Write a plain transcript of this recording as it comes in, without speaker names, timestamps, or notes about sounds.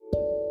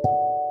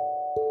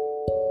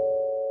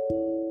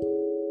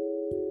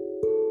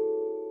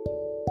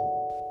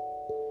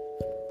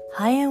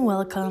Hi and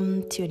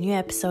welcome to a new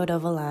episode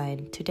of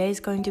Align. Today is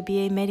going to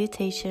be a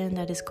meditation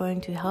that is going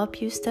to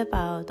help you step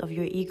out of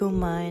your ego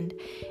mind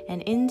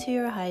and into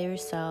your higher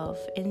self,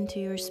 into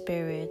your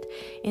spirit,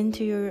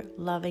 into your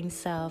loving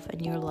self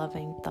and your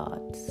loving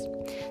thoughts.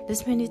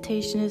 This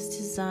meditation is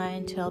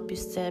designed to help you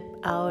step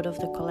out of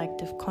the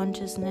collective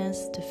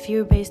consciousness, the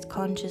fear-based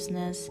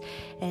consciousness,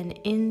 and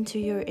into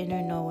your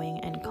inner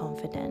knowing and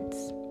confidence.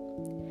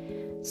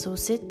 So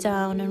sit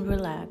down and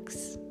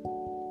relax.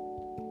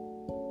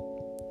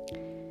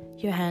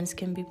 Your hands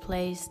can be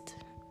placed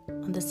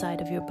on the side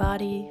of your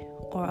body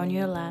or on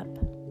your lap.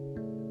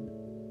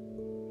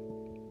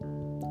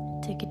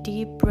 Take a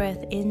deep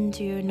breath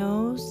into your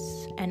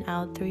nose and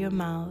out through your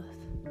mouth,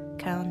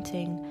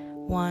 counting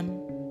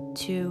 1,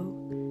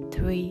 2,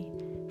 3,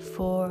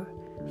 4,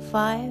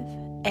 5.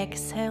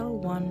 Exhale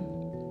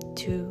 1,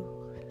 2,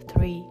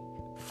 3,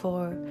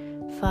 4,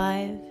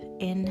 5.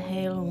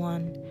 Inhale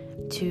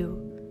 1,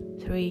 2,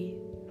 3,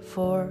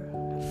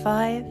 4,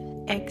 5.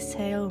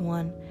 Exhale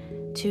 1,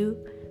 2,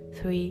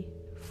 3,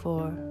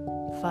 4,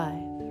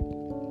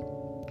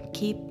 5.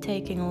 Keep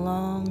taking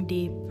long,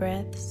 deep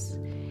breaths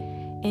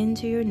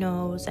into your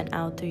nose and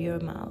out through your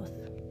mouth.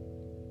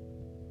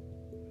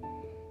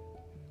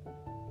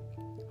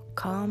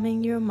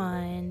 Calming your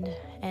mind,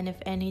 and if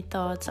any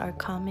thoughts are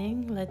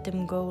coming, let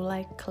them go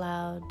like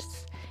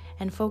clouds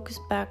and focus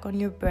back on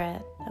your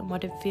breath and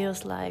what it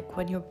feels like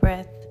when your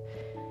breath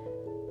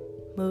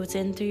moves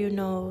in through your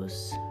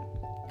nose,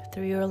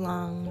 through your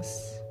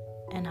lungs,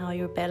 and how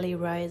your belly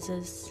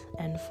rises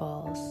and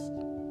falls.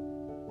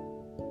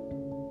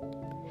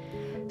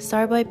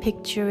 Start by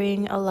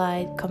picturing a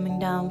light coming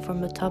down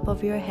from the top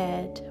of your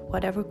head,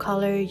 whatever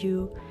color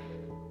you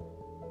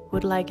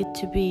would like it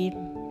to be,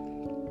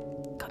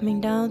 coming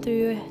down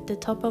through the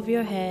top of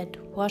your head,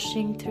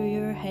 washing through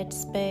your head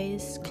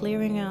space,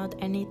 clearing out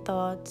any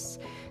thoughts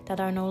that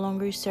are no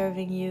longer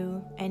serving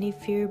you, any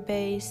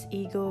fear-based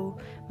ego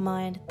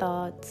mind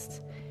thoughts.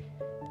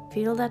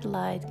 Feel that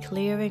light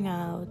clearing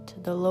out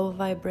the low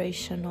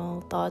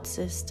vibrational thought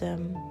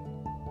system.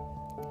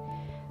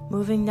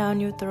 Moving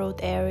down your throat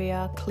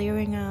area,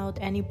 clearing out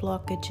any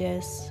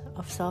blockages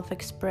of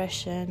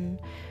self-expression,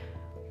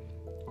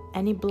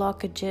 any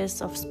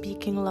blockages of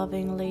speaking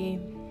lovingly,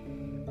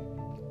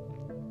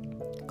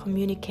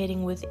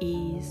 communicating with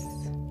ease.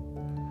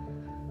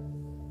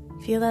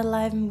 Feel that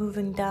light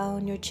moving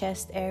down your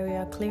chest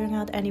area, clearing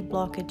out any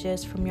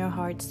blockages from your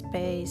heart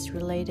space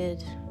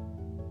related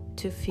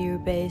to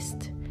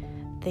fear-based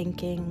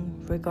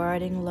thinking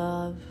regarding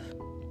love.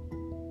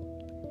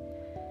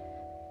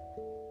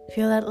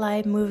 Feel that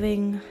light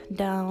moving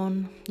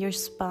down your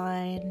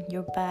spine,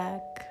 your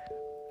back,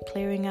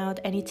 clearing out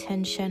any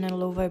tension and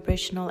low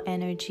vibrational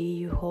energy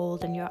you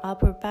hold in your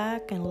upper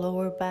back and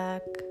lower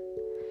back.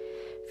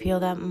 Feel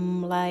that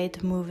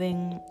light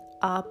moving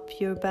up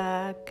your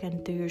back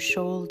and through your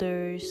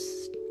shoulders,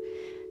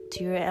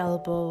 to your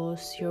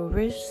elbows, your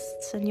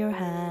wrists and your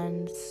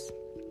hands.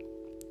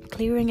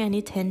 Clearing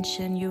any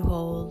tension you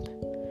hold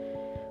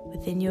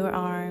within your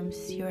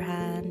arms, your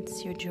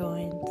hands, your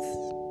joints.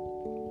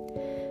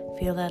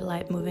 Feel that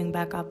light moving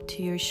back up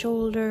to your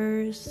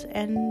shoulders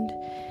and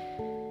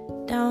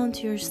down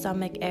to your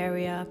stomach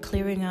area,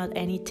 clearing out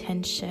any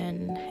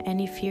tension,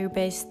 any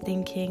fear-based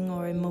thinking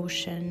or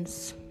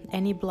emotions,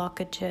 any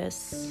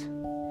blockages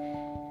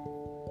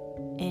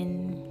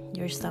in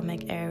your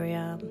stomach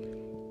area.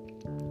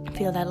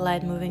 Feel that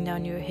light moving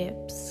down your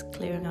hips,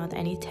 clearing out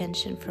any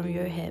tension from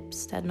your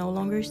hips that no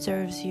longer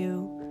serves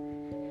you.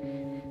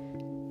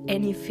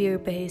 Any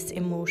fear-based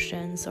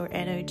emotions or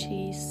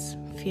energies,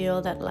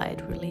 feel that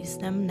light release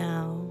them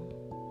now.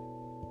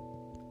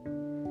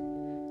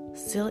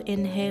 Still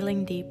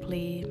inhaling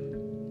deeply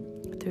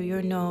through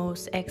your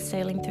nose,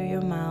 exhaling through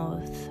your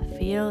mouth.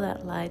 Feel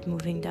that light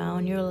moving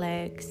down your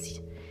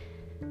legs,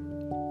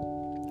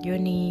 your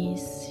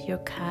knees, your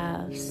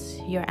calves,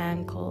 your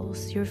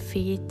ankles, your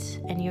feet,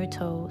 and your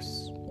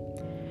toes.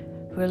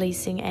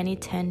 Releasing any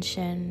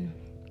tension.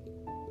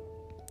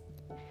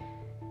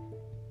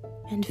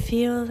 And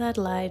feel that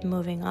light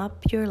moving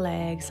up your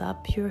legs,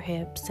 up your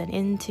hips, and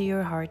into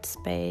your heart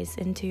space,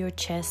 into your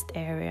chest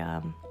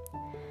area.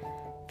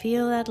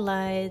 Feel that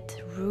light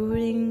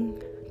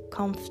rooting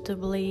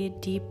comfortably,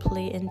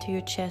 deeply into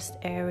your chest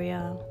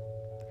area.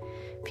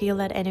 Feel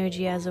that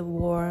energy as a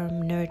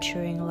warm,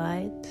 nurturing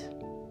light.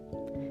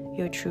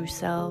 Your true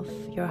self,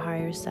 your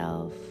higher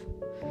self,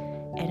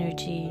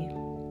 energy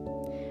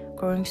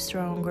growing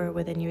stronger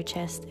within your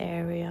chest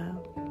area,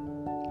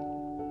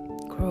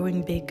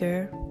 growing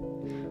bigger,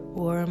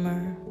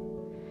 warmer,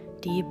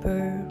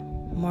 deeper,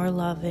 more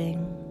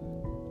loving.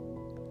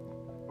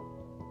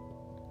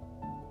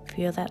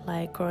 Feel that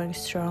light growing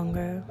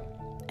stronger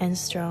and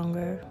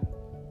stronger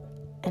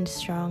and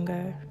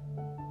stronger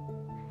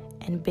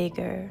and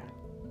bigger.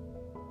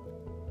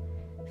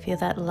 Feel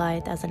that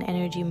light as an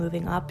energy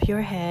moving up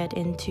your head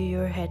into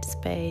your head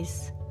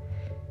space,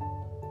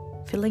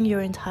 filling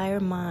your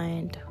entire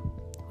mind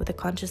with a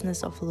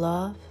consciousness of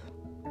love,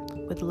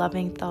 with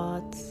loving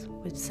thoughts,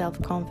 with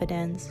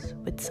self-confidence,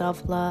 with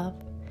self-love,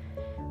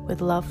 with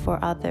love for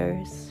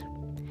others,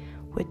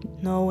 with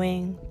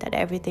knowing that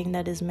everything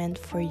that is meant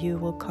for you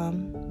will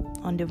come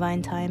on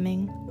divine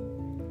timing.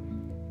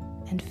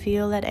 And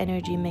feel that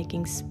energy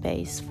making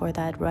space for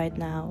that right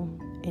now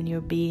in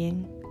your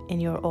being, in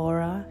your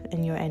aura,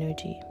 in your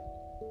energy.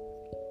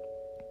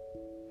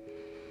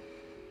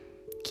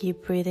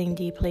 Keep breathing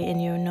deeply in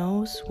your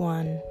nose.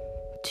 1,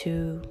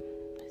 2,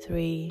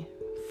 3,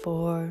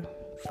 4,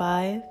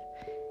 5.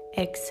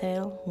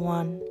 Exhale.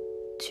 1,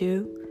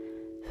 2,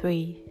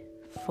 3,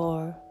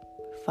 4,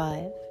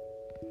 5.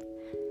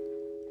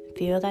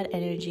 Feel that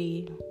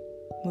energy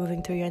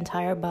moving through your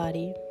entire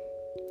body.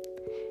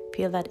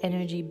 Feel that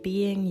energy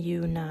being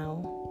you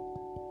now,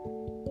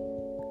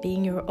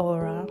 being your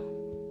aura,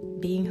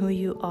 being who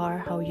you are,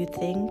 how you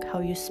think, how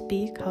you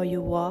speak, how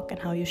you walk, and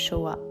how you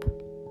show up.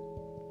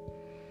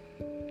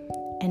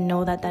 And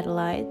know that that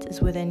light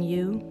is within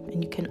you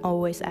and you can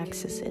always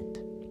access it.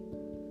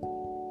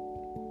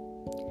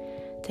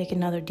 Take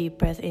another deep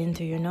breath in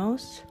through your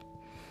nose.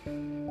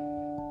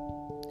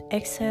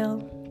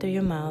 Exhale through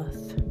your mouth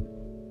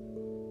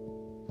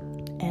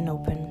and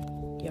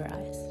open your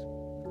eyes.